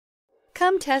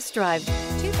Come test drive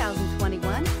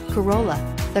 2021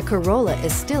 Corolla. The Corolla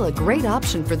is still a great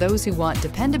option for those who want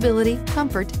dependability,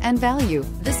 comfort, and value.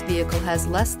 This vehicle has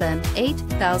less than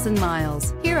 8,000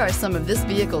 miles. Here are some of this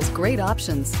vehicle's great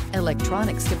options: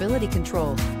 electronic stability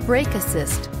control, brake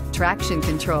assist, traction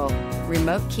control,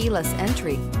 remote keyless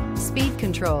entry, speed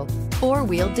control,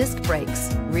 four-wheel disc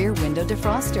brakes, rear window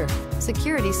defroster,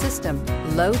 security system,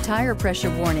 low tire pressure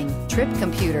warning, trip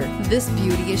computer. This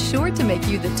beauty is sure to make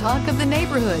you the talk of the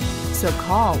neighborhood. So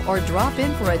call or drop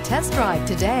in for a test drive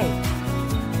today.